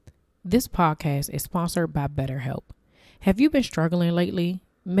This podcast is sponsored by BetterHelp. Have you been struggling lately?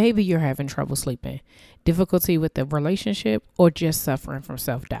 Maybe you're having trouble sleeping, difficulty with the relationship, or just suffering from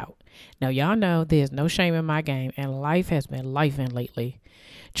self-doubt. Now, y'all know there's no shame in my game, and life has been lifing lately.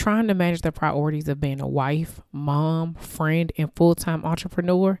 Trying to manage the priorities of being a wife, mom, friend, and full-time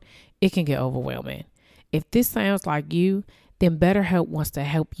entrepreneur, it can get overwhelming. If this sounds like you, then BetterHelp wants to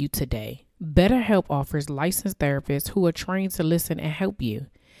help you today. BetterHelp offers licensed therapists who are trained to listen and help you.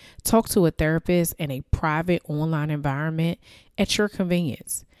 Talk to a therapist in a private online environment at your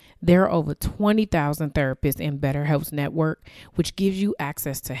convenience. There are over 20,000 therapists in BetterHelp's network, which gives you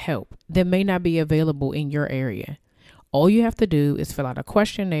access to help that may not be available in your area. All you have to do is fill out a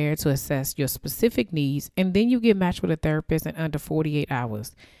questionnaire to assess your specific needs, and then you get matched with a therapist in under 48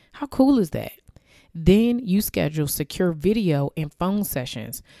 hours. How cool is that? Then you schedule secure video and phone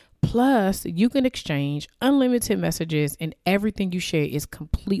sessions. Plus, you can exchange unlimited messages and everything you share is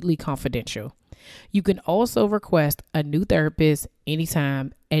completely confidential. You can also request a new therapist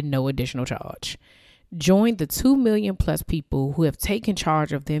anytime at no additional charge. Join the 2 million plus people who have taken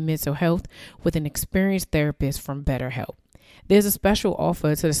charge of their mental health with an experienced therapist from BetterHelp. There's a special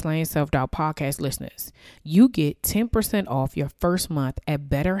offer to the Slaying Self-Doubt podcast listeners. You get 10% off your first month at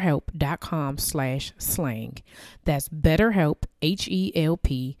betterhelp.com/slang. That's betterhelp,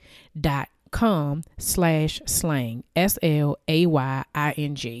 HELP.com/slang,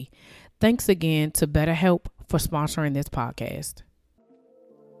 SLAYING. Thanks again to BetterHelp for sponsoring this podcast.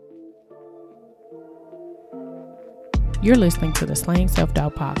 You're listening to the Slaying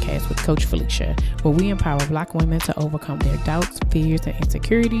Self-Doubt podcast with Coach Felicia, where we empower Black women to overcome their doubts, fears, and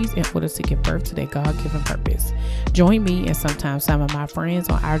insecurities in order to give birth to their God-given purpose. Join me and sometimes some of my friends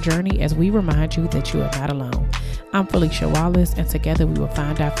on our journey as we remind you that you are not alone. I'm Felicia Wallace, and together we will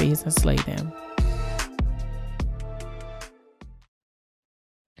find our fears and slay them.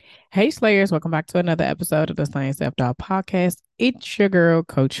 Hey Slayers, welcome back to another episode of the Slaying Self-Doubt podcast. It's your girl,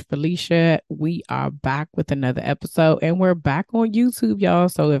 Coach Felicia. We are back with another episode and we're back on YouTube, y'all.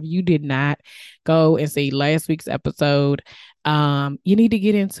 So if you did not go and see last week's episode, you need to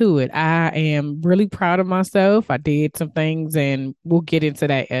get into it. I am really proud of myself. I did some things and we'll get into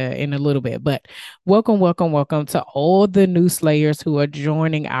that in a little bit, but welcome to all the new Slayers who are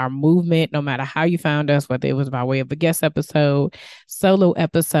joining our movement, no matter how you found us, whether it was by way of a guest episode, solo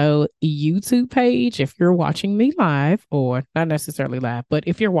episode, YouTube page. If you're watching me live, or not necessarily live, but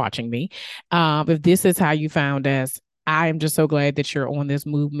if you're watching me, if this is how you found us, I am just so glad that you're on this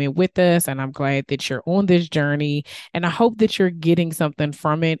movement with us, and I'm glad that you're on this journey, and I hope that you're getting something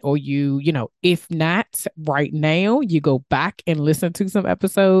from it, or if not right now, you go back and listen to some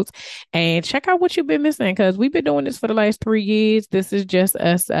episodes and check out what you've been missing, because we've been doing this for the last 3 years. This is just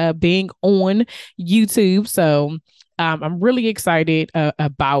us being on YouTube. So I'm really excited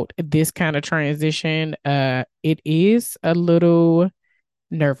about this kind of transition. It is a little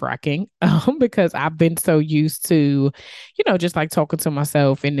nerve-wracking because I've been so used to, just like talking to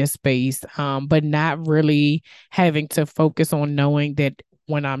myself in this space, but not really having to focus on knowing that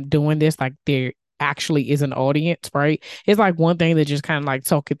when I'm doing this, like there actually is an audience, right? It's like one thing to just kind of like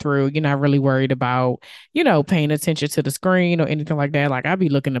talk it through. You're not really worried about, paying attention to the screen or anything like that. Like I'd be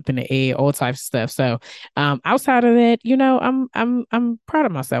looking up in the air, all types of stuff. So outside of that, I'm proud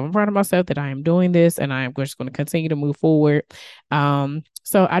of myself. I'm proud of myself that I am doing this and I am just going to continue to move forward.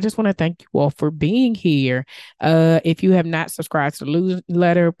 So I just want to thank you all for being here. If you have not subscribed to the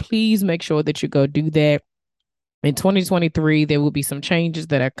newsletter, please make sure that you go do that. In 2023, there will be some changes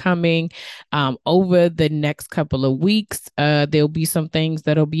that are coming over the next couple of weeks. There'll be some things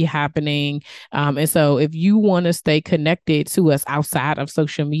that'll be happening. And so if you want to stay connected to us outside of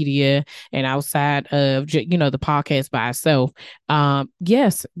social media and outside of, the podcast by itself,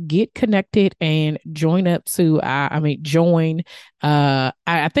 yes, get connected and join up to, join.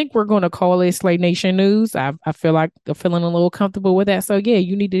 I think we're going to call it Slay Nation News. I feel like I'm feeling a little comfortable with that. So yeah,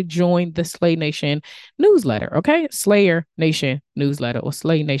 you need to join the Slay Nation newsletter. Okay. Slayer Nation newsletter or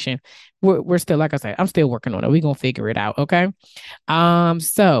Slay Nation. We're still, like I said, I'm still working on it. We're going to figure it out. Okay.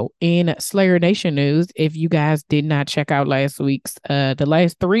 So in Slayer Nation news, if you guys did not check out last week's, the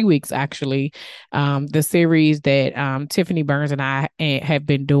last 3 weeks, actually, the series that, Tiffany Burns and I have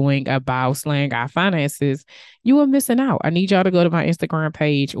been doing about slaying our finances, you are missing out. I need y'all to go to my Instagram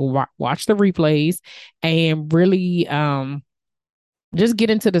page or watch the replays and really, just get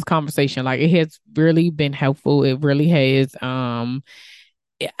into this conversation. Like it has really been helpful. It really has.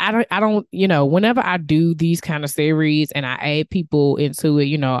 I don't, whenever I do these kind of series and I add people into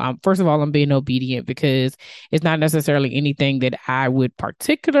it, first of all, I'm being obedient because it's not necessarily anything that I would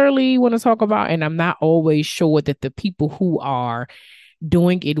particularly want to talk about. And I'm not always sure that the people who are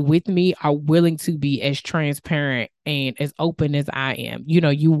doing it with me are willing to be as transparent and as open as I am.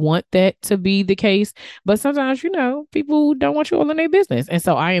 You want that to be the case, but sometimes, people don't want you all in their business. And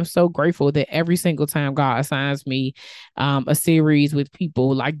so I am so grateful that every single time God assigns me a series with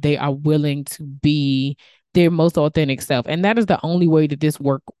people, like they are willing to be their most authentic self. And that is the only way that this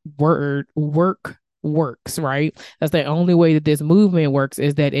work works, right? That's the only way that this movement works,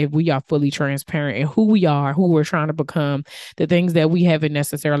 is that if we are fully transparent in who we are, who we're trying to become, the things that we haven't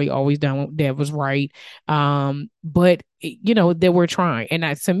necessarily always done that was right. But that we're trying.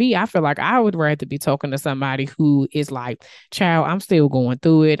 And to me, I feel like I would rather be talking to somebody who is like, child, I'm still going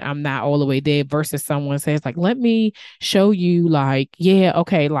through it. I'm not all the way there, versus someone says like, let me show you, like, yeah,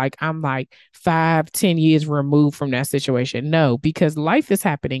 okay, like I'm like 5-10 years removed from that situation. No, because life is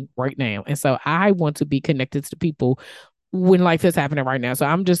happening right now. And so I want to be connected to people when life is happening right now. So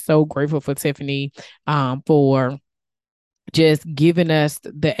I'm just so grateful for Tiffany for just giving us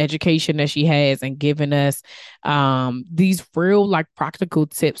the education that she has, and giving us these real, like, practical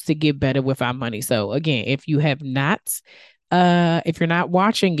tips to get better with our money. So again, if you're not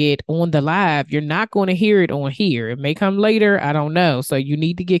watching it on the live, you're not going to hear it on here. It may come later, I don't know. So you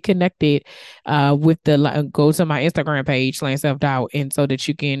need to get connected with go to my Instagram page, Slaying Self Doubt, and so that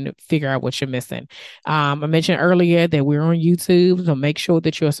you can figure out what you're missing. I mentioned earlier that we're on YouTube, so make sure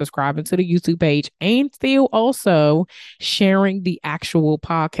that you're subscribing to the YouTube page, and still also sharing the actual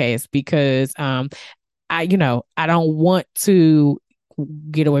podcast, because I don't want to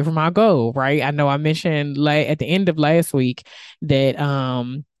get away from our goal, right? I know I mentioned at the end of last week that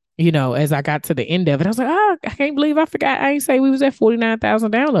as I got to the end of it, I was like, oh, I can't believe I forgot. I ain't say we was at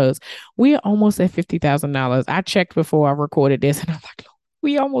 49,000 downloads. We are almost at $50,000. I checked before I recorded this, and I'm like,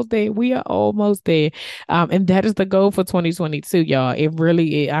 we almost there. We are almost there. And that is the goal for 2022, y'all. It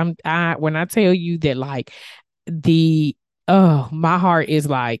really is. When I tell you that, like, the my heart is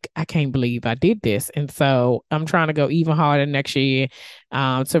like, I can't believe I did this. And so I'm trying to go even harder next year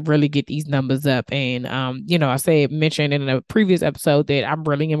to really get these numbers up. And mentioned in a previous episode that I'm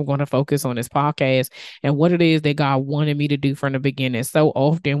really am going to focus on this podcast and what it is that God wanted me to do from the beginning. So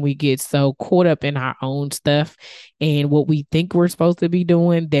often we get so caught up in our own stuff and what we think we're supposed to be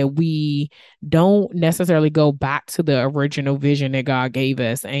doing, that we don't necessarily go back to the original vision that God gave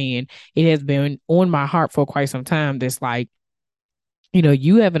us. And it has been on my heart for quite some time. This, like,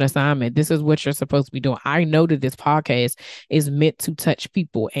 you have an assignment. This is what you're supposed to be doing. I know that this podcast is meant to touch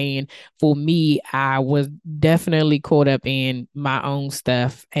people. And for me, I was definitely caught up in my own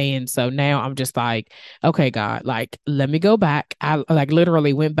stuff. And so now I'm just like, okay, God, like, let me go back. I like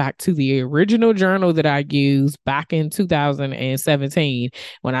literally went back to the original journal that I used back in 2017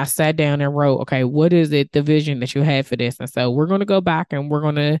 when I sat down and wrote, okay, what is it, the vision that you had for this? And so we're going to go back and we're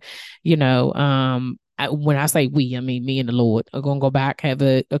going to, when I say we, I mean me and the Lord are gonna go back, have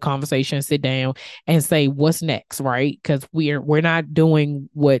a conversation, sit down, and say what's next, right? Because we're not doing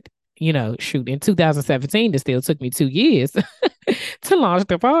what, shoot, in 2017, it still took me 2 years to launch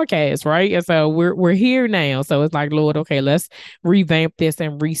the podcast, right? And so we're here now. So it's like, Lord, okay, let's revamp this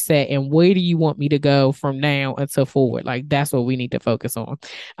and reset. And where do you want me to go from now until forward? Like, that's what we need to focus on.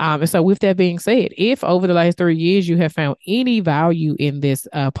 And so with that being said, if over the last 3 years you have found any value in this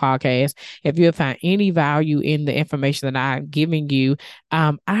podcast, if you have found any value in the information that I'm giving you,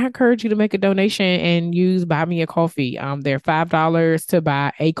 I encourage you to make a donation and use Buy Me a Coffee. They're $5 to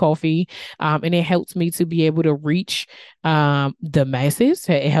buy a coffee, and it helps me to be able to reach the masses.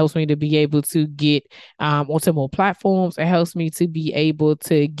 It helps me to be able to get onto more platforms. It helps me to be able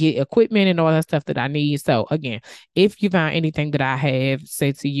to get equipment and all that stuff that I need. So again, if you find anything that I have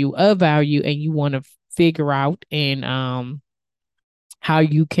said to you of value and you want to figure out and how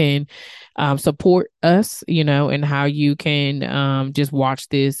you can support us, and how you can just watch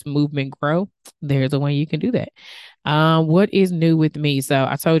this movement grow, there's a way you can do that. What is new with me? So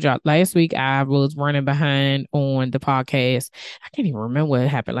I told y'all last week I was running behind on the podcast. I can't even remember what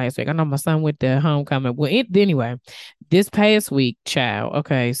happened last week. I know my son went to homecoming. Well, anyway, this past week, child.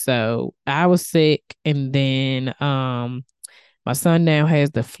 Okay, so I was sick, and then my son now has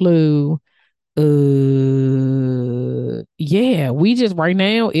the flu. Yeah, we just right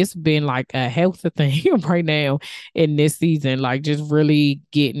now, it's been like a health thing right now in this season, like just really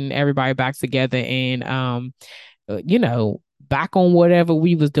getting everybody back together and back on whatever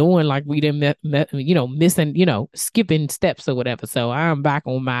we was doing, like we didn't missing, skipping steps or whatever. So I'm back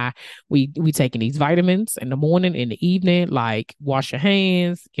on we taking these vitamins in the morning, in the evening, like wash your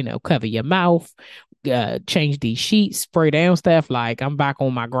hands, cover your mouth, change these sheets, spray down stuff. Like, I'm back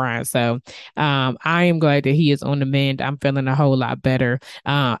on my grind. So I am glad that he is on the mend. I'm feeling a whole lot better.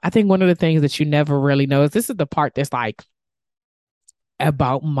 I think one of the things that you never really know is this is the part that's like,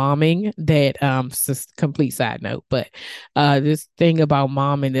 about momming that complete side note, but this thing about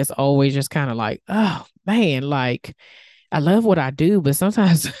momming that's always just kind of like, oh man, like I love what I do, but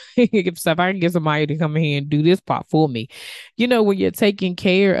sometimes if I can get somebody to come here and do this part for me, when you're taking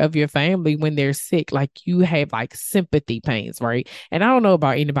care of your family when they're sick, like you have like sympathy pains, right? And I don't know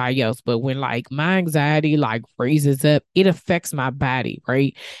about anybody else, but when like my anxiety like raises up, it affects my body,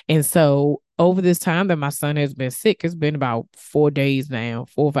 right? And so over this time that my son has been sick, it's been about 4 days now,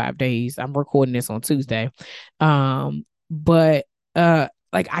 4 or 5 days. I'm recording this on Tuesday. But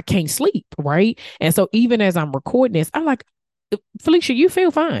like I can't sleep, right? And so even as I'm recording this, I'm like, Felicia, you feel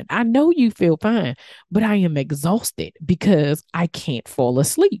fine. I know you feel fine, but I am exhausted because I can't fall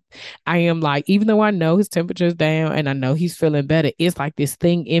asleep. I am like, even though I know his temperature's down and I know he's feeling better, it's like this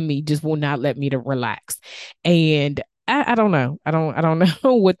thing in me just will not let me to relax. And I don't know. I don't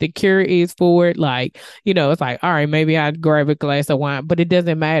know what the cure is for it. Like, it's like, all right, maybe I'd grab a glass of wine, but it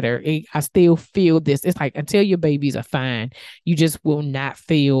doesn't matter. I still feel this. It's like until your babies are fine, you just will not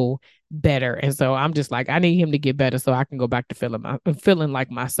feel better. And so I'm just like, I need him to get better so I can go back to feeling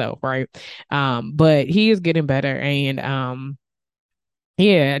like myself, right? But he is getting better. And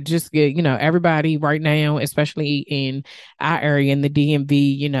yeah, just get, everybody right now, especially in our area in the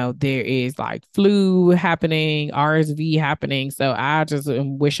DMV, there is like flu happening, RSV happening. So I just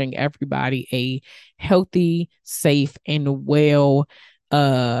am wishing everybody a healthy, safe, and well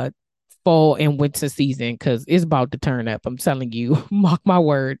fall and winter season because it's about to turn up. I'm telling you, mark my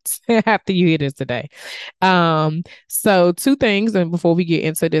words after you hear this today. So two things, and before we get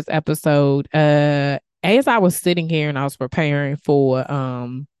into this episode, as I was sitting here and I was preparing for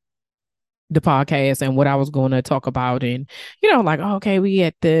the podcast and what I was going to talk about, and like, oh, okay, we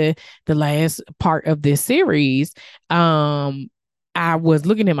at the last part of this series. I was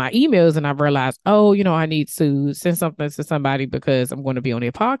looking at my emails and I realized, oh, I need to send something to somebody because I'm going to be on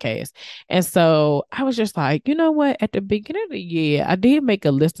their podcast. And so I was just like, you know what? At the beginning of the year, I did make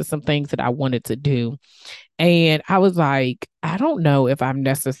a list of some things that I wanted to do. And I was like, I don't know if I've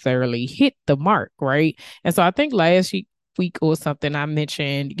necessarily hit the mark, right? And so I think last week or something, I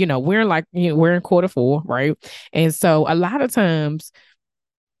mentioned, we're in quarter 4, right? And so a lot of times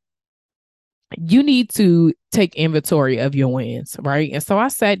you need to take inventory of your wins, right? And so I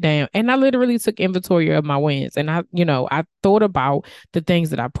sat down and I literally took inventory of my wins. And I thought about the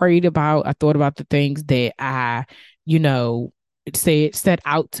things that I prayed about. I thought about the things that I, set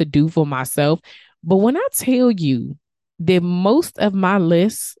out to do for myself. But when I tell you that most of my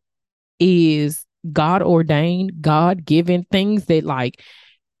list is God ordained, God given things that like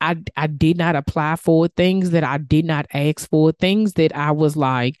I did not apply for, things that I did not ask for, things that I was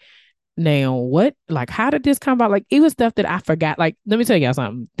like, now what? Like, how did this come about? Like, it was stuff that I forgot. Like, let me tell y'all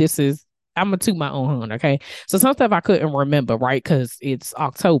something. I'm gonna toot my own horn, okay? So some stuff I couldn't remember, right? Because it's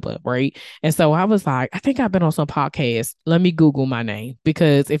October, right? And so I was like, I think I've been on some podcast. Let me Google my name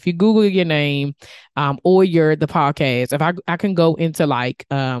because if you Google your name, or the podcast, if I can go into like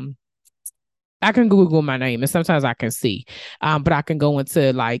I can Google my name and sometimes I can see. But I can go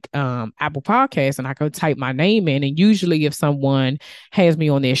into like Apple Podcasts and I can type my name in. And usually if someone has me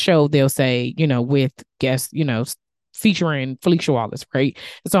on their show, they'll say, with guests, featuring Felicia Wallace, right?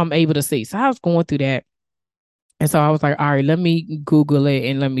 So I'm able to see. So I was going through that. And so I was like, all right, let me Google it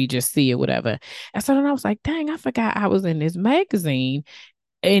and let me just see it, whatever. And so then I was like, dang, I forgot I was in this magazine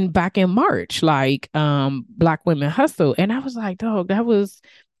back in March, like Black Women Hustle. And I was like, dog, that was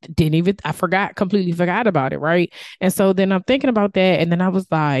didn't even I forgot completely forgot about it, right? And so then I'm thinking about that, and then I was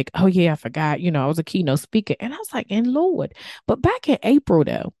like, oh yeah, I forgot, I was a keynote speaker, and I was like, and Lord, but back in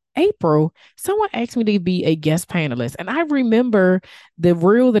April, someone asked me to be a guest panelist, and I remember the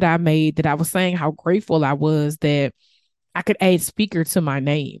reel that I made that I was saying how grateful I was that I could add speaker to my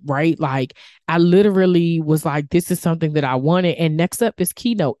name, right? Like I literally was like, this is something that I wanted. And next up is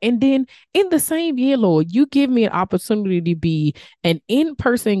keynote. And then in the same year, Lord, you give me an opportunity to be an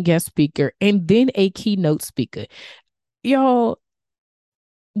in-person guest speaker and then a keynote speaker. Y'all,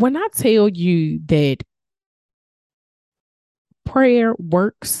 when I tell you that prayer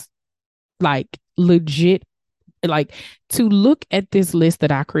works, like legit, like to look at this list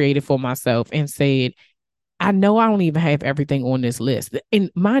that I created for myself and said, I know I don't even have everything on this list. And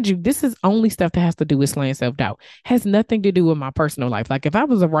mind you, this is only stuff that has to do with slaying self-doubt. Has nothing to do with my personal life. Like if I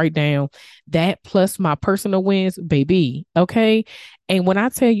was to write down that plus my personal wins, baby, okay? And when I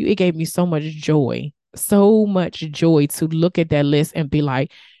tell you it gave me so much joy to look at that list and be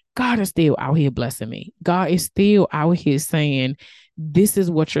like, God is still out here blessing me. God is still out here saying this is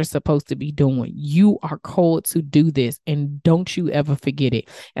what you're supposed to be doing. You are called to do this, and don't you ever forget it.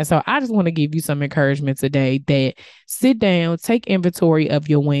 And so I just want to give you some encouragement today that sit down, take inventory of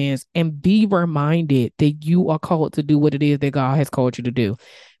your wins, and be reminded that you are called to do what it is that God has called you to do.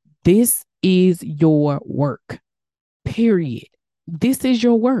 This is your work, period. This is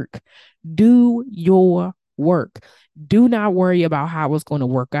your work. Do your work. Do not worry about how it's going to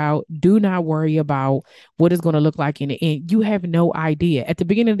work out. Do not worry about what it's going to look like in the end. You have no idea. At the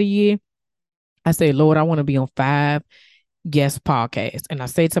beginning of the year, I say, Lord, I want to be on 5 guest podcasts. And I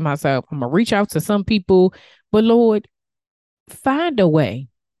say to myself, I'm going to reach out to some people, but Lord, find a way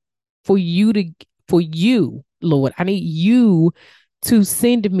for you, Lord, I need you to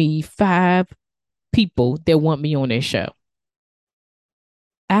send me 5 people that want me on their show.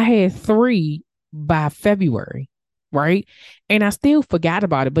 I had 3 by February, right? And I still forgot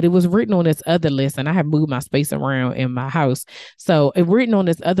about it, but it was written on this other list, and I have moved my space around in my house. So it written on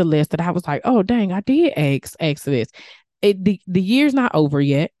this other list that I was like, oh dang, I did ask this. The year's not over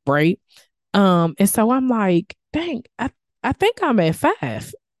yet, right? And so I'm like, dang, I think I'm at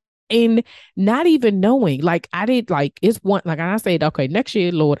 5. And not even knowing, like I did, like it's one, like I said, okay, next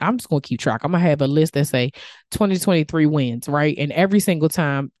year, Lord, I'm just gonna keep track. I'm gonna have a list that say 2023 wins, right? And every single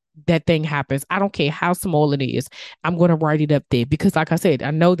time that thing happens, I don't care how small it is, I'm gonna write it up there because, like I said,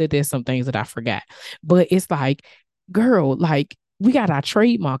 I know that there's some things that I forgot, but it's like, girl, like we got our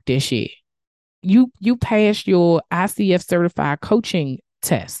trademark this year. You passed your ICF certified coaching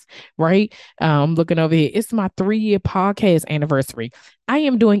test, right? Looking over here, it's my 3-year podcast anniversary. I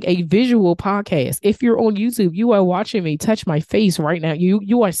am doing a visual podcast. If you're on YouTube, you are watching me touch my face right now.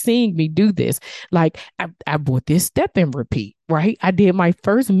 You are seeing me do this. Like I bought this step and repeat, right? I did my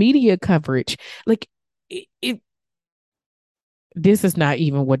first media coverage. Like this is not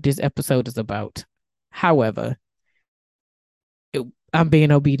even what this episode is about. However, I'm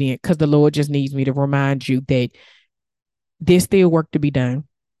being obedient because the Lord just needs me to remind you that there's still work to be done.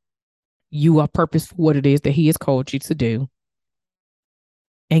 You are purpose for what it is that He has called you to do,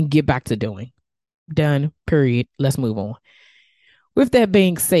 and get back to doing. Done, period. Let's move on. With that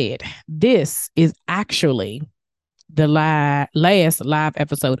being said, this is actually the last live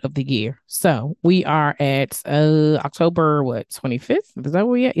episode of the year. So we are at October 25th? Is that where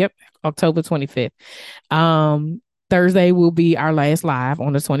we at? Yep, October 25th. Thursday will be our last live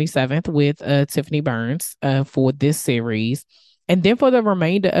on the 27th with Tiffany Burns for this series. And then for the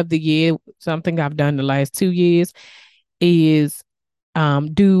remainder of the year, something I've done the last 2 years is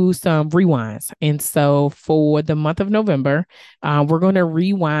do some rewinds. And so for the month of November, we're going to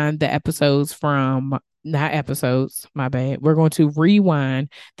rewind the episodes from, not episodes, my bad. We're going to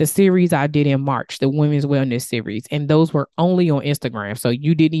rewind the series I did in March, the Women's Wellness series. And those were only on Instagram. So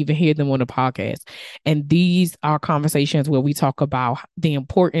you didn't even hear them on the podcast. And these are conversations where we talk about the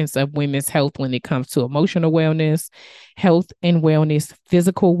importance of women's health when it comes to emotional wellness, health and wellness,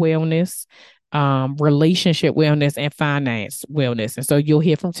 physical wellness, relationship wellness, and finance wellness. And so you'll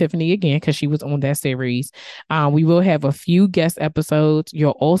hear from Tiffany again because she was on that series. We will have a few guest episodes.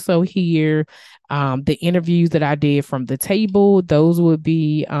 You'll also hear the interviews that I did from the table. Those would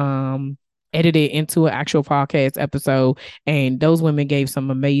be edited into an actual podcast episode. And those women gave some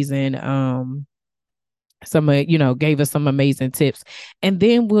amazing gave us some amazing tips. And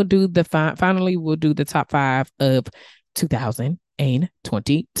then we'll do finally we'll do the top 5 of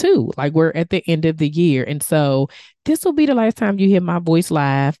 2022. Like we're at the end of the year. And so this will be the last time you hear my voice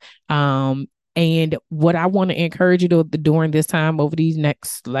live. And what I want to encourage you to during this time over these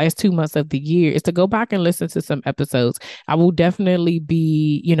last 2 months of the year is to go back and listen to some episodes. I will definitely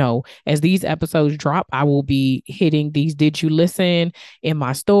be, as these episodes drop, I will be hitting these "Did you listen?" in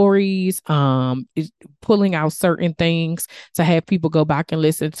my stories, pulling out certain things to have people go back and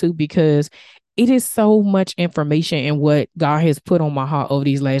listen to, because it is so much information in what God has put on my heart over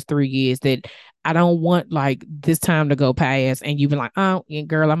these last 3 years that I don't want like this time to go past and you've been like, oh,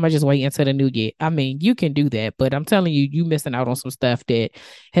 girl, I'm gonna just wait until the new year. I mean, you can do that, but I'm telling you, you missing out on some stuff that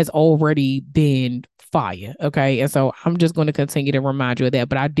has already been fire. Okay. And so I'm just going to continue to remind you of that.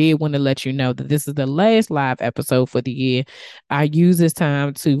 But I did want to let you know that this is the last live episode for the year. I use this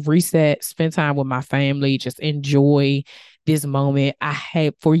time to reset, spend time with my family, just enjoy this moment. I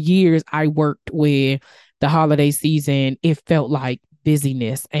had for years, I worked where the holiday season, it felt like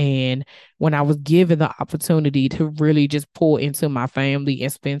busyness. And when I was given the opportunity to really just pour into my family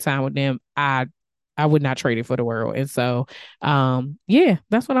and spend time with them, I would not trade it for the world. And so, yeah,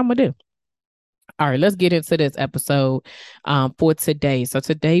 that's what I'm gonna do. All right, let's get into this episode for today. So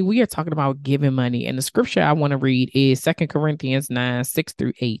today we are talking about giving money, and the scripture I want to read is 2 Corinthians 9,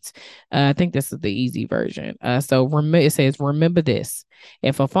 6-8. I think this is the easy version. It says, "Remember this: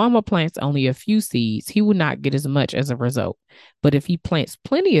 if a farmer plants only a few seeds, he will not get as much as a result. But if he plants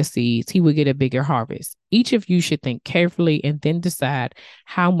plenty of seeds, he will get a bigger harvest. Each of you should think carefully and then decide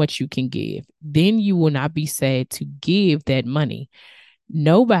how much you can give. Then you will not be sad to give that money.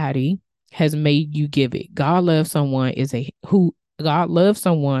 Nobody has made you give it. God loves someone who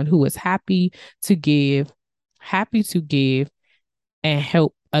is happy to give and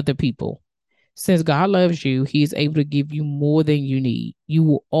help other people. Since God loves you, he is able to give you more than you need. You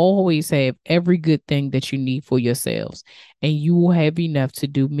will always have every good thing that you need for yourselves, and you will have enough to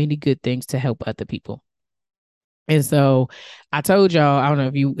do many good things to help other people." And so I told y'all, I don't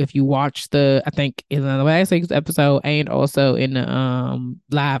know if you watched I think in the last week's episode and also in the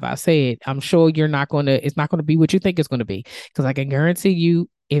live, I said, I'm sure it's not gonna be what you think it's gonna be. Because I can guarantee you,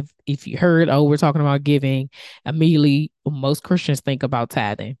 if you heard, oh, we're talking about giving, immediately most Christians think about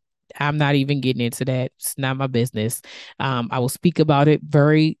tithing. I'm not even getting into that. It's not my business. I will speak about it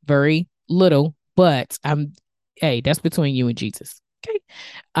very, very little, but hey, that's between you and Jesus. Okay.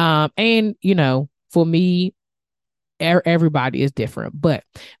 And for me, everybody is different. But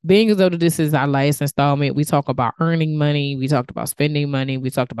being as though this is our last installment, we talk about earning money, we talked about spending money,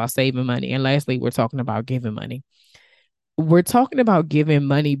 we talked about saving money, and lastly, we're talking about giving money. We're talking about giving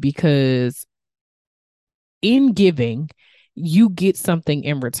money because in giving, you get something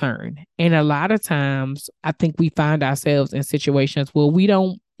in return. And a lot of times, I think we find ourselves in situations where we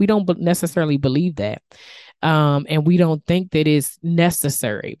don't necessarily believe that. And we don't think that it's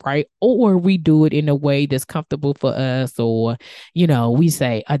necessary, right? Or we do it in a way that's comfortable for us, or, we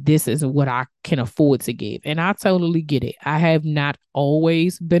say, this is what I can afford to give. And I totally get it. I have not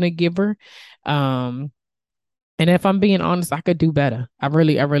always been a giver. And if I'm being honest, I could do better. I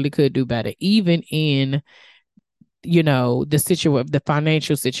really could do better, even in the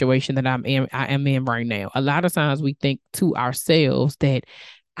financial situation that I am in right now. A lot of times we think to ourselves that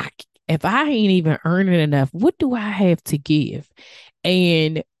if I ain't even earning enough, what do I have to give?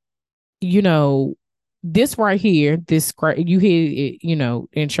 And you know, this right here, you hear it,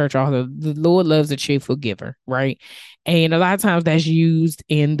 in church all the Lord loves a cheerful giver, right? And a lot of times that's used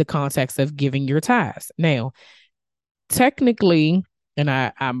in the context of giving your tithes. Now, technically, and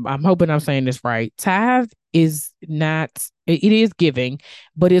I'm hoping I'm saying this right, tithe is not, it is giving,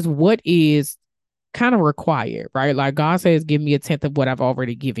 but it's what is kind of required, right? Like God says, give me a tenth of what I've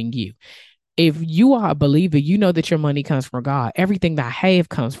already given you. If you are a believer, you know that your money comes from God. Everything that I have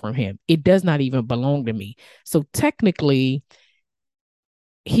comes from him. It does not even belong to me. So technically,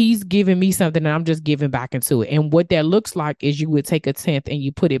 he's giving me something and I'm just giving back into it. And what that looks like is you would take a tenth and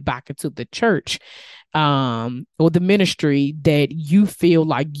you put it back into the church or the ministry that you feel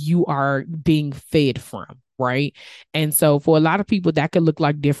like you are being fed from, right? And so for a lot of people, that could look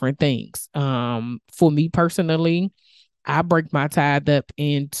like different things. For me personally, I break my tithe up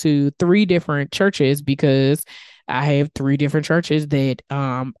into 3 different churches because I have 3 different churches that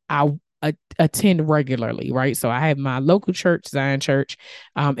I attend regularly, right? So I have my local church, Zion Church,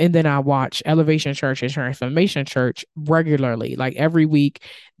 and then I watch Elevation Church and Transformation Church regularly. Like every week,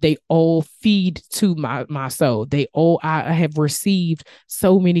 they all feed to my soul. I have received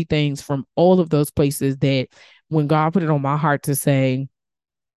so many things from all of those places that when God put it on my heart to say,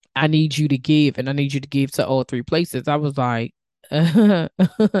 I need you to give, and I need you to give to all 3 places, I was like,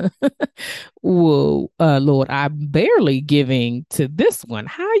 well, Lord, I'm barely giving to this one.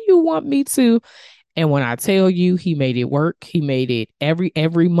 How you want me to? And when I tell you, he made it work. He made it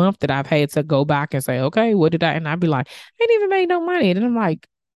every month that I've had to go back and say, okay, what did I? And I'd be like, I ain't even made no money. And I'm like,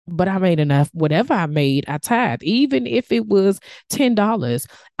 but I made enough. Whatever I made, I tithe. Even if it was $10,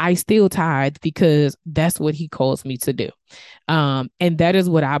 I still tithe because that's what he calls me to do. And that is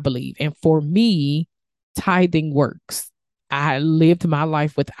what I believe. And for me, tithing works. I lived my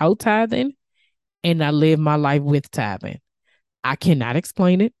life without tithing and I live my life with tithing. I cannot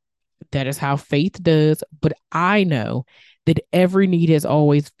explain it. That is how faith does. But I know that every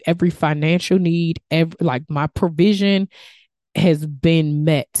financial need, like my provision has been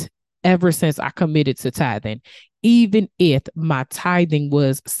met ever since I committed to tithing, even if my tithing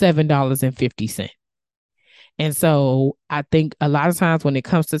was $7.50. And so I think a lot of times when it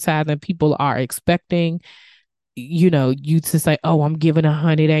comes to tithing, people are expecting you to say, oh, I'm giving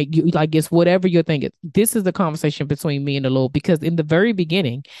 100 at you, like it's whatever you're thinking. This is the conversation between me and the Lord, because in the very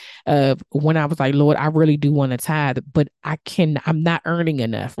beginning of when I was like, Lord, I really do want to tithe, but I'm not earning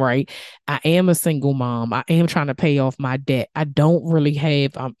enough, right? I am a single mom. I am trying to pay off my debt. I don't really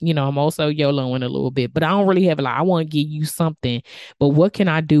have, I'm also YOLOing a little bit, but I don't really have a lot. I want to give you something, but what can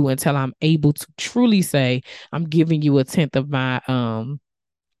I do until I'm able to truly say, I'm giving you a tenth of my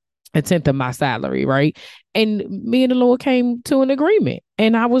salary, right? And me and the Lord came to an agreement.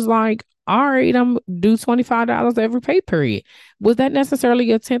 And I was like, all right, I'm do $25 every pay period. Was that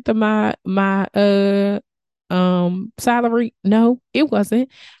necessarily a tenth of my salary? No, it wasn't.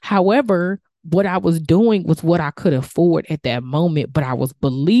 However, what I was doing was what I could afford at that moment, but I was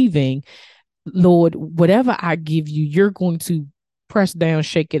believing, Lord, whatever I give you, you're going to press down,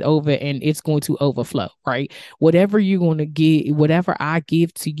 shake it over, and it's going to overflow, right? Whatever you're going to give, whatever I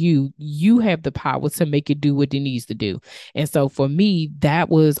give to you, you have the power to make it do what it needs to do. And so for me, that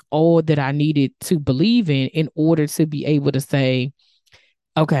was all that I needed to believe in order to be able to say,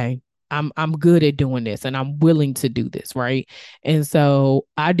 okay, I'm good at doing this and I'm willing to do this, right? And so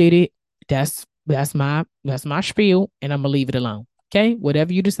I did it. That's my spiel, and I'm gonna leave it alone. Okay,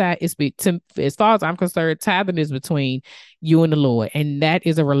 whatever you decide, as far as I'm concerned, tithing is between you and the Lord, and that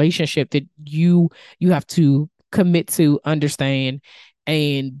is a relationship that you have to commit to, understand,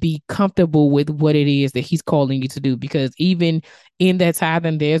 and be comfortable with what it is that He's calling you to do. Because even in that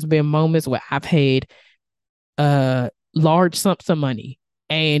tithing, there's been moments where I've had large sums of money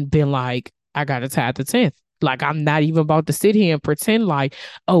and been like, I gotta tithe the tenth. Like, I'm not even about to sit here and pretend like,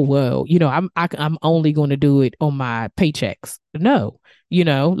 oh well, I'm only going to do it on my paychecks. No,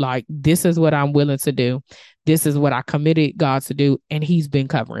 like this is what I'm willing to do. This is what I committed God to do, and He's been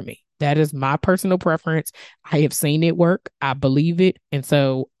covering me. That is my personal preference. I have seen it work. I believe it, and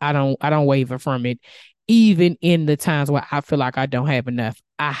so I don't waver from it. Even in the times where I feel like I don't have enough,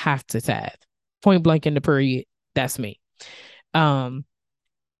 I have to tithe. Point blank in the period. That's me. Um,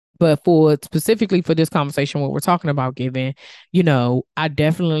 but for specifically for this conversation, what we're talking about giving, I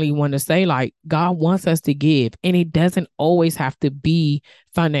definitely want to say, like, God wants us to give, and it doesn't always have to be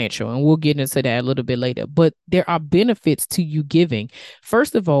financial. And we'll get into that a little bit later. But there are benefits to you giving.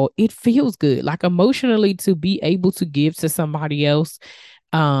 First of all, it feels good, like emotionally, to be able to give to somebody else,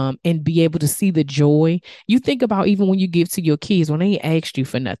 and be able to see the joy. You think about even when you give to your kids when they asked you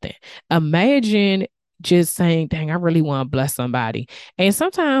for nothing. Imagine just saying, dang, I really want to bless somebody. And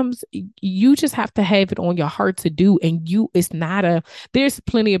sometimes you just have to have it on your heart to do. And there's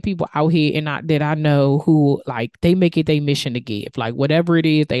plenty of people out here that I know who, like, they make it their mission to give, like whatever it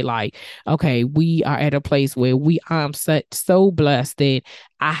is they like. Okay, we are at a place where I'm so blessed that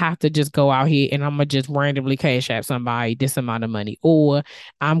I have to just go out here and I'm gonna just randomly cash out somebody this amount of money, or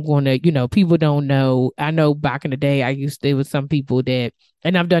I'm gonna, people don't know. I know back in the day, there was some people that,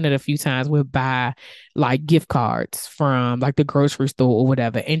 and I've done it a few times, would buy like gift cards from like the grocery store or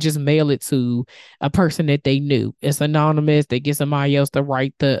whatever and just mail it to a person that they knew. It's anonymous. They get somebody else to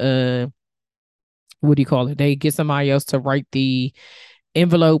write what do you call it? They get somebody else to write the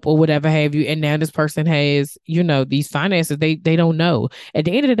envelope or whatever have you. And now this person has, these finances they don't know. At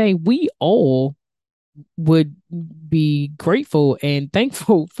the end of the day, we all would be grateful and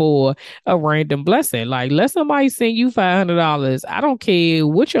thankful for a random blessing. Like, let somebody send you $500. I don't care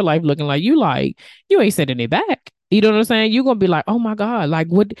what your life looking like. You ain't sending it back. You know what I'm saying? You're gonna be like, oh my God, like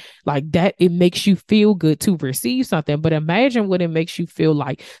what, like that. It makes you feel good to receive something, but imagine what it makes you feel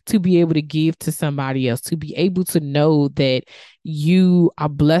like to be able to give to somebody else, to be able to know that you are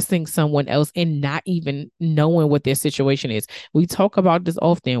blessing someone else and not even knowing what their situation is. We talk about this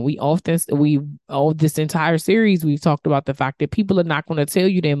often. All this entire series, we've talked about the fact that people are not going to tell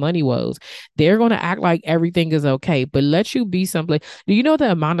you their money woes. They're going to act like everything is okay, but let you be someplace. Do you know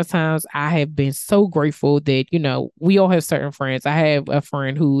the amount of times I have been so grateful that, we all have certain friends. I have a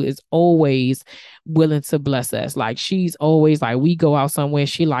friend who is always willing to bless us. Like, she's always like, we go out somewhere,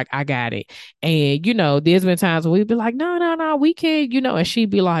 she like, I got it. And, there's been times where we'd be like, no, no, no, we can't, and she'd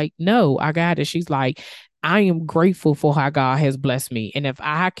be like, no, I got it. She's like, I am grateful for how God has blessed me. And if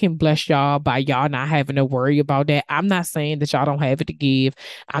I can bless y'all by y'all not having to worry about that, I'm not saying that y'all don't have it to give.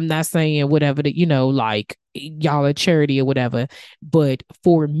 I'm not saying whatever that, like y'all a charity or whatever. But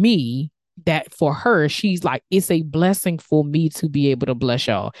for me, that for her, she's like, it's a blessing for me to be able to bless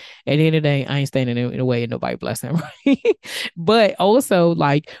y'all. At the end of the day, I ain't standing in the way of nobody blessing, right? But also,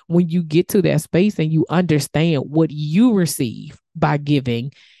 like, when you get to that space and you understand what you receive by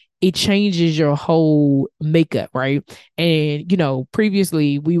giving, it changes your whole makeup, right? And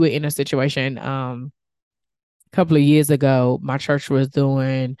previously we were in a situation a couple of years ago. My church was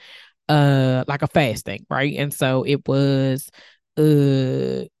doing like a fasting, right? And so it was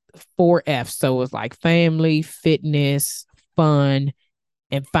uh 4 F. So it was like family, fitness, fun,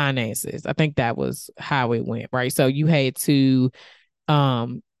 and finances. I think that was how it went, right? So you had to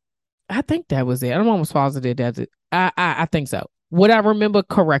um I think that was it. I'm almost positive that's it. I think so. What I remember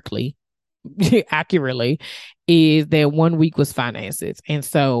correctly, accurately, is that one week was finances. And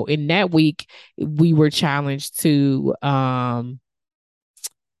so in that week, we were challenged to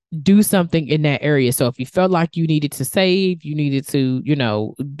do something in that area. So if you felt like you needed to save, you needed to,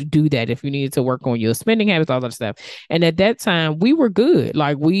 do that. If you needed to work on your spending habits, all that stuff. And at that time, we were good.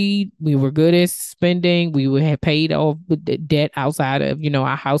 Like we were good at spending. We would have paid off the debt outside of,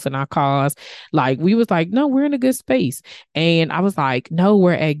 our house and our cars. Like we was like, no, we're in a good space. And I was like, no,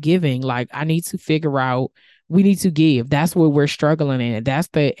 we're at giving. Like I need to figure out we need to give. That's where we're struggling in. That's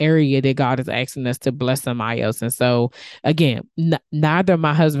the area that God is asking us to bless somebody else. And so again, neither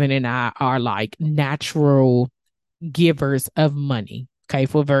my husband and I are like natural givers of money. Okay,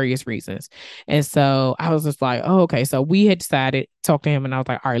 for various reasons. And so I was just like, oh, okay. So we had decided, talk to him, and I was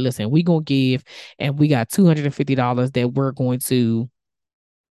like, all right, listen, we're gonna give, and we got $250 that we're going to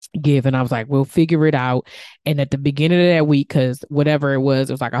give. And I was like, we'll figure it out. And at the beginning of that week, because whatever it was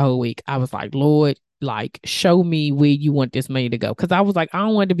like a whole week, I was like, Lord, like show me where you want this money to go. Cause I was like, I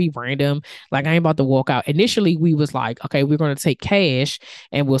don't want it to be random. Like I ain't about to walk out. Initially, we was like, okay, we're gonna take cash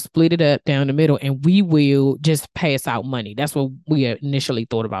and we'll split it up down the middle and we will just pass out money. That's what we initially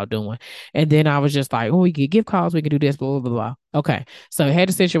thought about doing. And then I was just like, oh, we could give calls, we could do this, blah, blah, blah. Okay. So I had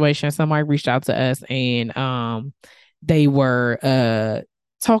a situation, somebody reached out to us and they were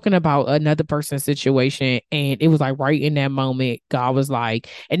talking about another person's situation, and it was like right in that moment God was like,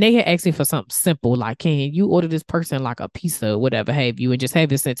 and they had asked me for something simple like, can you order this person like a pizza or whatever have you, and just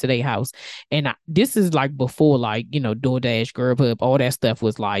have it sent to their house. And this is like before, like, DoorDash, Grubhub, all that stuff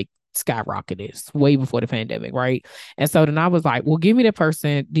was like skyrocketed. It's way before the pandemic, right? And so then I was like, well, give me the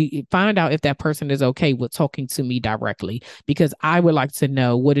person, find out if that person is okay with talking to me directly, because I would like to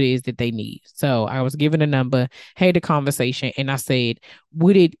know what it is that they need. So I was given a number, had a conversation, and I said,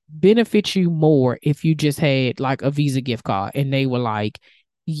 would it benefit you more if you just had like a Visa gift card? And they were like,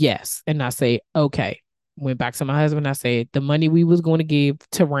 yes. And I say, okay. Went back to my husband. I said, the money we was going to give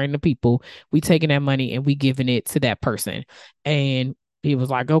to random people, we taking that money and we giving it to that person. And he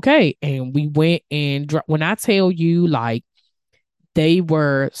was like, okay. And we went and when I tell you, like, they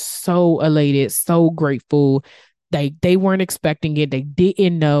were so elated, so grateful. They weren't expecting it. They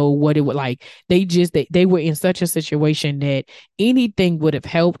didn't know what it would like. They were in such a situation that anything would have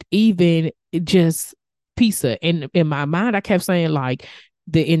helped, even just pizza. And in my mind, I kept saying like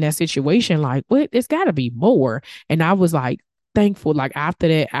in that situation, like, what, it's gotta be more. And I was like thankful, like after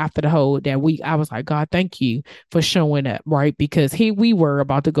that, after the whole that week, I was like, God, thank you for showing up, right? Because here we were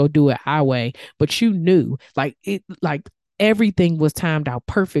about to go do it our way, but you knew like it, like everything was timed out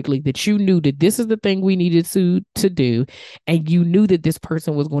perfectly, that you knew that this is the thing we needed to do, and you knew that this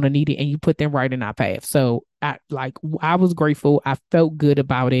person was going to need it, and you put them right in our path. So I was grateful. I felt good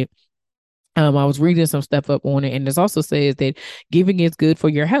about it. I was reading some stuff up on it, and this also says that giving is good for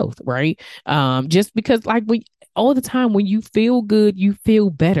your health, right? Just because like we all the time when you feel good, you feel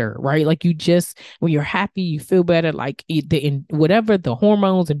better, right? Like you just when you're happy, you feel better. Like in whatever the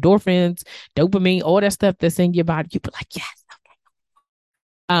hormones, endorphins, dopamine, all that stuff that's in your body, you be like,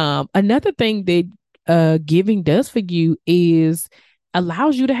 yes. Another thing that giving does for you is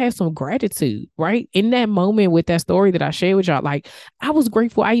allows you to have some gratitude, right? In that moment with that story that I shared with y'all, like I was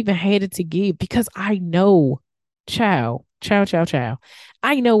grateful I even had it to give, because I know, child.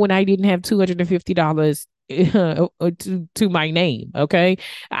 I know when I didn't have $250 to my name. Okay.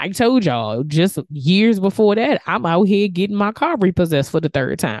 I told y'all just years before that, I'm out here getting my car repossessed for the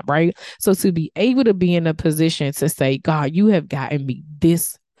third time. Right. So to be able to be in a position to say, God, you have gotten me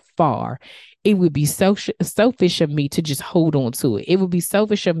this far, it would be selfish of me to just hold on to it. It would be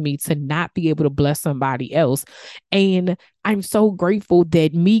selfish of me to not be able to bless somebody else. And I'm so grateful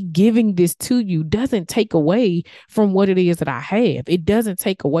that me giving this to you doesn't take away from what it is that I have. It doesn't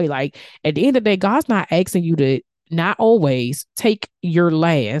take away. Like at the end of the day, God's not asking you to not always take your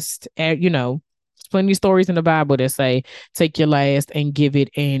last, plenty of stories in the Bible that say take your last and give it,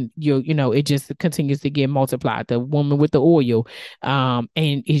 and it just continues to get multiplied. The woman with the oil, and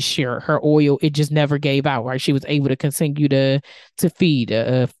it share her oil, it just never gave out, right? She was able to continue to feed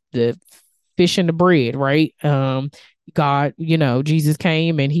the fish and the bread, right? God, Jesus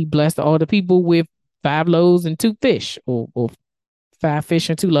came and he blessed all the people with 5 loaves and 2 fish, or 5 fish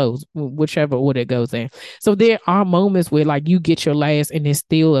and 2 loaves, whichever order it goes in. So there are moments where like you get your last and it's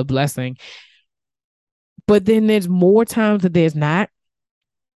still a blessing. But then there's more times that there's not.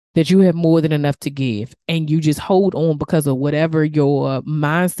 that you have more than enough to give, and you just hold on because of whatever your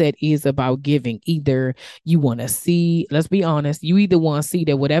mindset is about giving. Either you want to see, let's be honest, you either want to see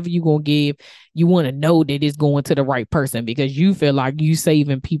that whatever you're going to give, you want to know that it's going to the right person because you feel like you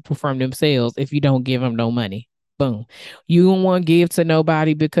saving people from themselves if you don't give them no money. Boom. You don't want to give to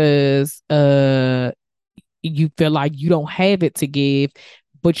nobody because you feel like you don't have it to give,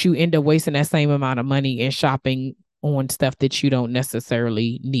 but you end up wasting that same amount of money and shopping on stuff that you don't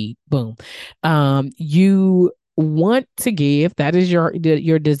necessarily need. Boom. You want to give, that is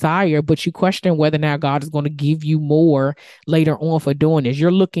your desire, but you question whether or not God is going to give you more later on for doing this.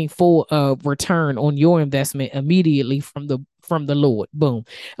 You're looking for a return on your investment immediately from the Lord. Boom.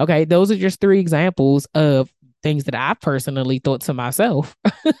 Okay, those are just three examples of things that I personally thought to myself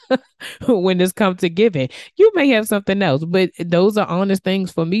when this comes to giving. You may have something else, but those are honest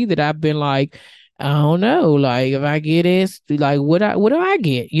things for me that I've been like, I don't know, like if I get this, like what do I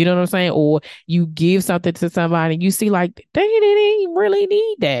get? You know what I'm saying? Or you give something to somebody and you see like they didn't really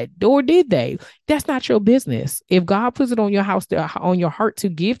need that, or did they? That's not your business. If God puts it on your house on your heart to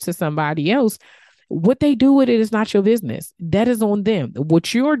give to somebody else, what they do with it is not your business. That is on them.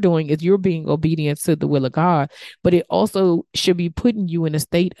 What you're doing is you're being obedient to the will of God, but it also should be putting you in a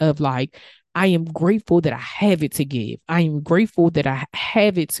state of like, I am grateful that I have it to give. I am grateful that I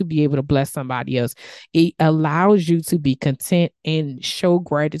have it to be able to bless somebody else. It allows you to be content and show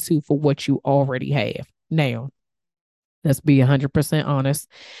gratitude for what you already have. Now, let's be 100% honest.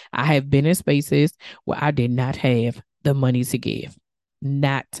 I have been in spaces where I did not have the money to give.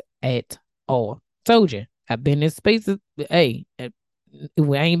 Not at all. Told you. I've been in spaces. Hey,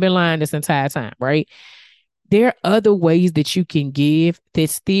 we ain't been lying this entire time, right? There are other ways that you can give that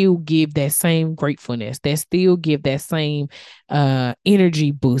still give that same gratefulness, that still give that same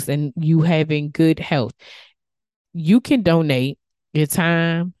energy boost, and you having good health. You can donate your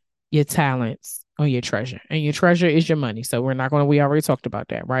time, your talents, or your treasure. And your treasure is your money. So we already talked about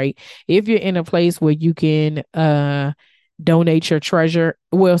that, right? If you're in a place where you can donate your treasure,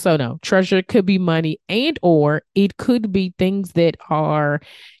 well, so no, treasure could be money, and or it could be things that are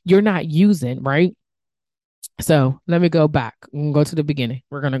you're not using, right? So let me go back. We'll go to the beginning.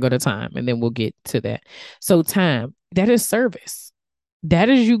 We're going to go to time and then we'll get to that. So, time, that is service. That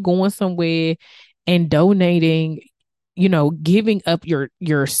is you going somewhere and donating, giving up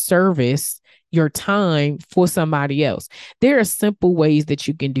your service, your time for somebody else. There are simple ways that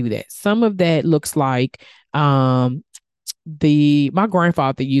you can do that. Some of that looks like my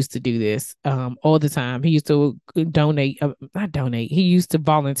grandfather used to do this all the time. He used to donate, not donate. He used to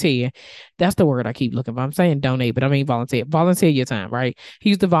volunteer. That's the word I keep looking for. I'm saying donate, but I mean volunteer. Volunteer your time, right? He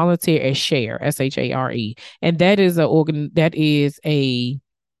used to volunteer at Share, SHARE, and that is a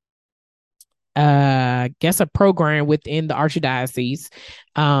guess a program within the archdiocese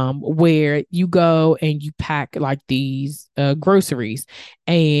where you go and you pack like these groceries,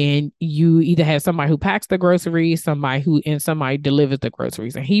 and you either have somebody who packs the groceries, somebody delivers the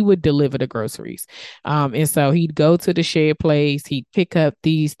groceries, and he would deliver the groceries. And so he'd go to the shared place, he'd pick up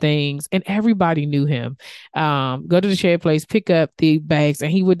these things, and everybody knew him. Go to the shared place, pick up the bags,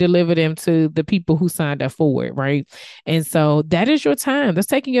 and he would deliver them to the people who signed up for it, right? And so that is your time. That's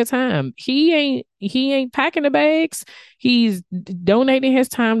taking your time. He ain't packing the bags. He's donating his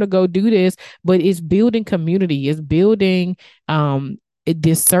time to go do this, but it's building community. It's building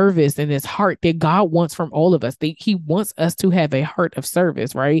this service and this heart that God wants from all of us. He wants us to have a heart of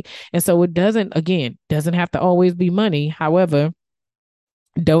service, right? And so it doesn't have to always be money. However,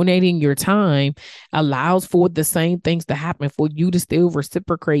 donating your time allows for the same things to happen, for you to still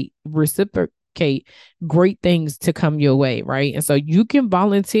reciprocate great things to come your way, right? And so you can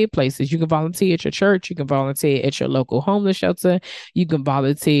volunteer places. You can volunteer at your church. You can volunteer at your local homeless shelter. You can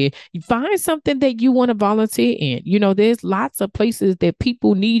volunteer. You find something that you want to volunteer in. There's lots of places that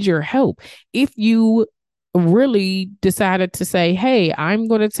people need your help. If you really decided to say, hey, I'm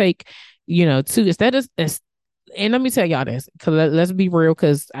going to take, to instead of, and let me tell y'all this, because let's be real,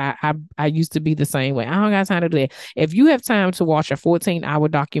 because I used to be the same way. I don't got time to do that. If you have time to watch a 14-hour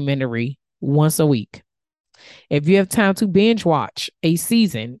documentary once a week, if you have time to binge watch a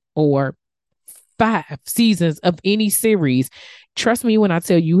season or 5 seasons of any series, trust me when I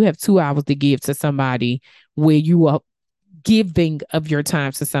tell you, you have 2 hours to give to somebody where you are giving of your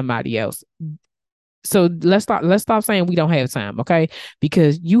time to somebody else. So let's stop saying we don't have time, okay?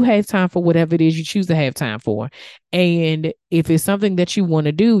 Because you have time for whatever it is you choose to have time for. And if it's something that you want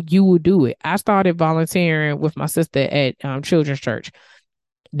to do, you will do it. I started volunteering with my sister at Children's Church.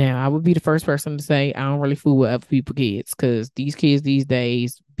 Now, I would be the first person to say I don't really fool with other people's kids, because these kids these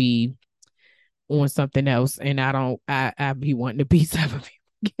days be on something else, and I be wanting to be some of people.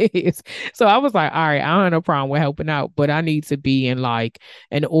 Yes. So I was like, all right, I don't have no problem with helping out, but I need to be in like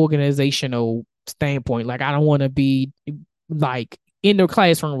an organizational standpoint. Like I don't want to be like in the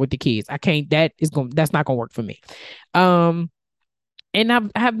classroom with the kids. I can't, that's not gonna work for me. Um, and I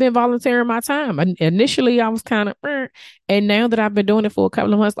have been volunteering my time. And initially, I was kind of, and now that I've been doing it for a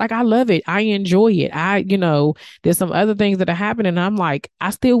couple of months, like I love it. I enjoy it. There's some other things that are happening. And I'm like, I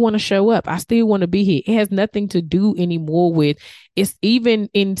still want to show up. I still want to be here. It has nothing to do anymore with it's even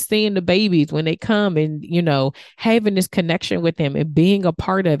in seeing the babies when they come and, having this connection with them and being a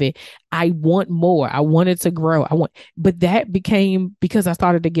part of it. I want more. I wanted to grow. But that became because I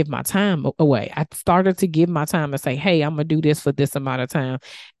started to give my time away. I started to give my time and say, hey, I'm going to do this for this amount of time.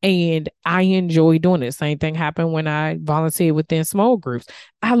 And I enjoy doing it. Same thing happened when I volunteered within small groups.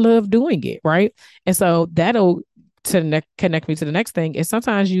 I love doing it. Right. And so that'll connect me to the next thing is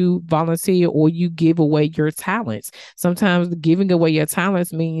sometimes you volunteer or you give away your talents. Sometimes giving away your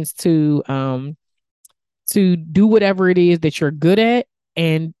talents means to do whatever it is that you're good at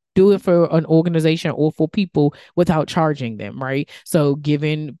and do it for an organization or for people without charging them, right? So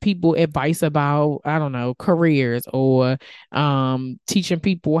giving people advice about, I don't know, careers or teaching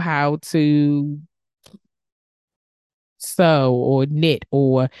people how to sew or knit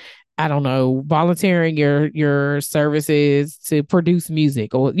or I don't know, volunteering your services to produce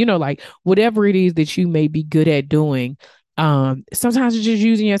music or like whatever it is that you may be good at doing. Sometimes it's just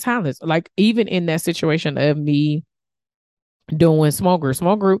using your talents. Like even in that situation of me doing small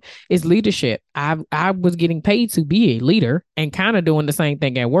group is leadership. I was getting paid to be a leader and kind of doing the same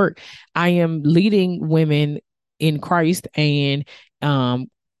thing at work. I am leading women in Christ and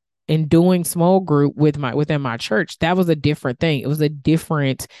doing small group within my church. That was a different thing. It was a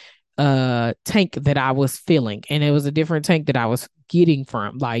different tank that I was filling, and it was a different tank that I was getting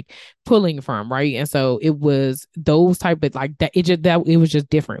from, like pulling from, right? And so it was those type of like that it was just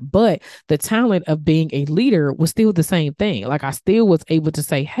different. But the talent of being a leader was still the same thing. Like I still was able to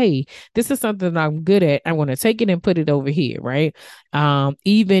say, hey, this is something that I'm good at. I want to take it and put it over here, right?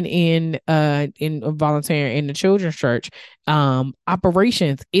 Even in volunteering in the children's church,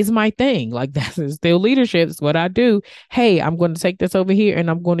 operations is my thing. Like that's still leadership. It's what I do. Hey, I'm going to take this over here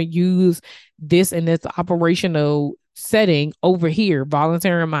and I'm going to use this in this operational setting over here,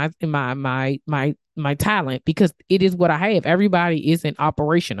 volunteering my talent because it is what I have. Everybody isn't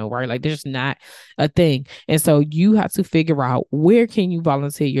operational, right? Like there's not a thing. And so you have to figure out where can you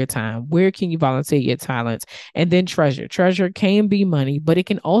volunteer your time? Where can you volunteer your talents? And then treasure. Treasure can be money, but it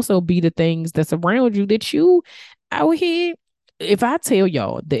can also be the things that's around you that you out here. If I tell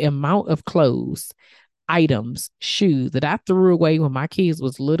y'all the amount of clothes, items, shoes that I threw away when my kids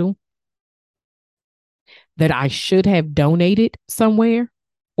was little, that I should have donated somewhere,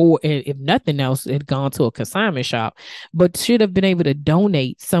 or if nothing else, had gone to a consignment shop, but should have been able to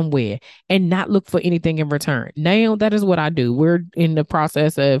donate somewhere and not look for anything in return. Now, that is what I do. We're in the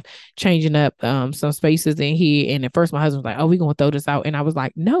process of changing up some spaces in here. And at first, my husband was like, oh, we're going to throw this out. And I was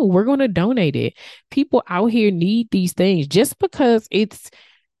like, no, we're going to donate it. People out here need these things just because it's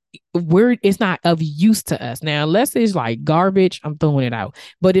not of use to us. Now, unless it's like garbage, I'm throwing it out.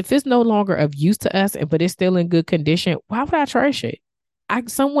 But if it's no longer of use to us, but it's still in good condition, why would I trash it?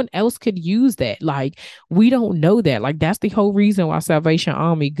 Someone else could use that. Like we don't know that. Like that's the whole reason why Salvation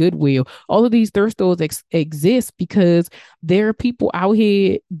Army, Goodwill, all of these thrift stores exist because there are people out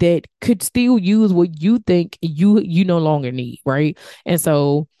here that could still use what you think you no longer need, right? And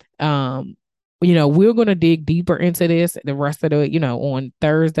so we're going to dig deeper into this the rest of the, on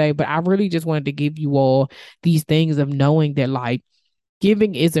Thursday. But I really just wanted to give you all these things of knowing that, like,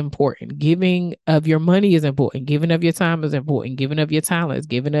 giving is important. Giving of your money is important. Giving of your time is important. Giving of your talents,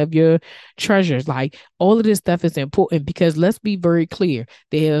 giving of your treasures. Like all of this stuff is important because let's be very clear.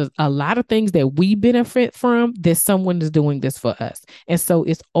 There's a lot of things that we benefit from that someone is doing this for us. And so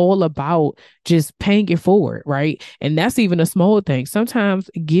it's all about just paying it forward, right? And that's even a small thing.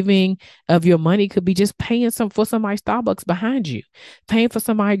 Sometimes giving of your money could be just paying for somebody Starbucks behind you, paying for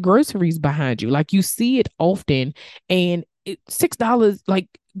somebody groceries behind you. Like you see it often. And $6, like,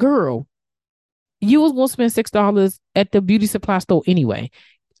 girl, you was gonna spend $6 at the beauty supply store anyway.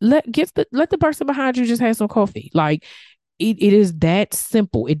 Let the person behind you just have some coffee. Like it is that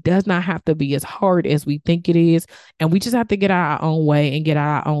simple. It does not have to be as hard as we think it is. And we just have to get out our own way and get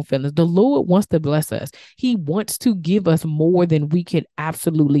out our own feelings. The Lord wants to bless us. He wants to give us more than we could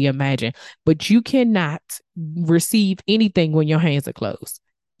absolutely imagine. But you cannot receive anything when your hands are closed.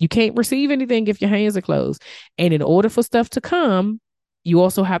 You can't receive anything if your hands are closed. And in order for stuff to come, you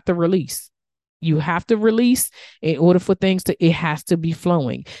also have to release. You have to release in order for it has to be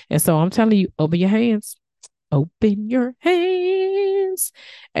flowing. And so I'm telling you, open your hands. Open your hands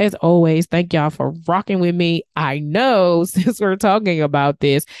As always, thank y'all for rocking with me. I know since we're talking about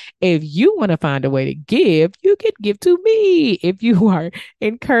this, if you want to find a way to give, you can give to me. If you are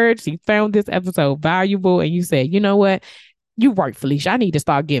encouraged, you found this episode valuable, and you said, you know what? You're right, Felicia. I need to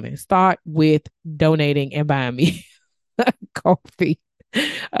start giving. Start with donating and buying me coffee.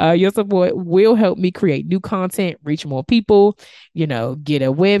 Your support will help me create new content, reach more people, get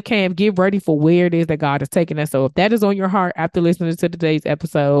a webcam, get ready for where it is that God is taking us. So if that is on your heart after listening to today's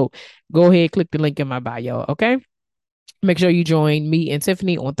episode, go ahead, click the link in my bio. Okay. Make sure you join me and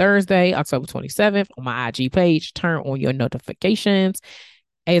Tiffany on Thursday, October 27th on my IG page. Turn on your notifications.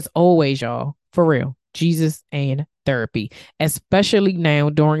 As always, y'all, for real, Jesus and therapy, especially now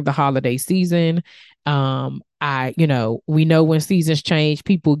during the holiday season. We know when seasons change,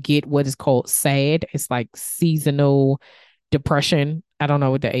 people get what is called SAD. It's like seasonal depression. I don't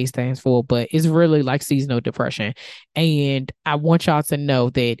know what the A stands for, but it's really like seasonal depression. And I want y'all to know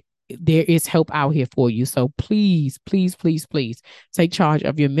that there is help out here for you. So please, please, please, please take charge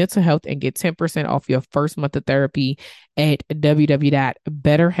of your mental health and get 10% off your first month of therapy at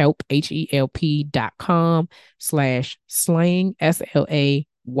www.betterhelp.com/slaying, SLAYING.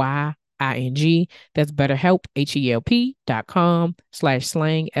 That's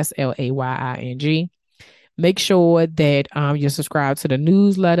betterhelp.com/slaying, SLAYING. Make sure that you're subscribed to the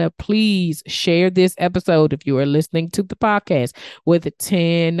newsletter. Please share this episode if you are listening to the podcast with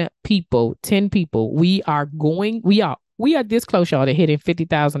 10 people. 10 people. We are this close, y'all, to hitting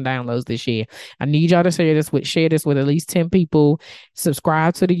 50,000 downloads this year. I need y'all to share this with at least 10 people.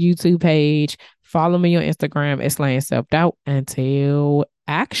 Subscribe to the YouTube page. Follow me on Instagram at Slaying Self-Doubt. Until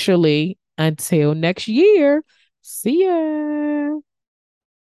next year. See ya.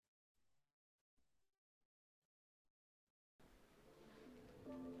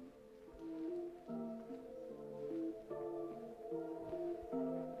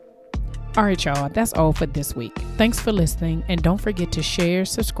 All right, y'all, that's all for this week. Thanks for listening, and don't forget to share,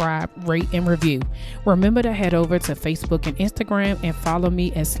 subscribe, rate, and review. Remember to head over to Facebook and Instagram and follow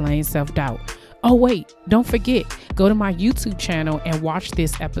me at Slaying Self-Doubt. Oh, wait, don't forget, go to my YouTube channel and watch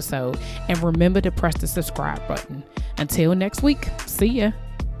this episode, and remember to press the subscribe button. Until next week, see ya.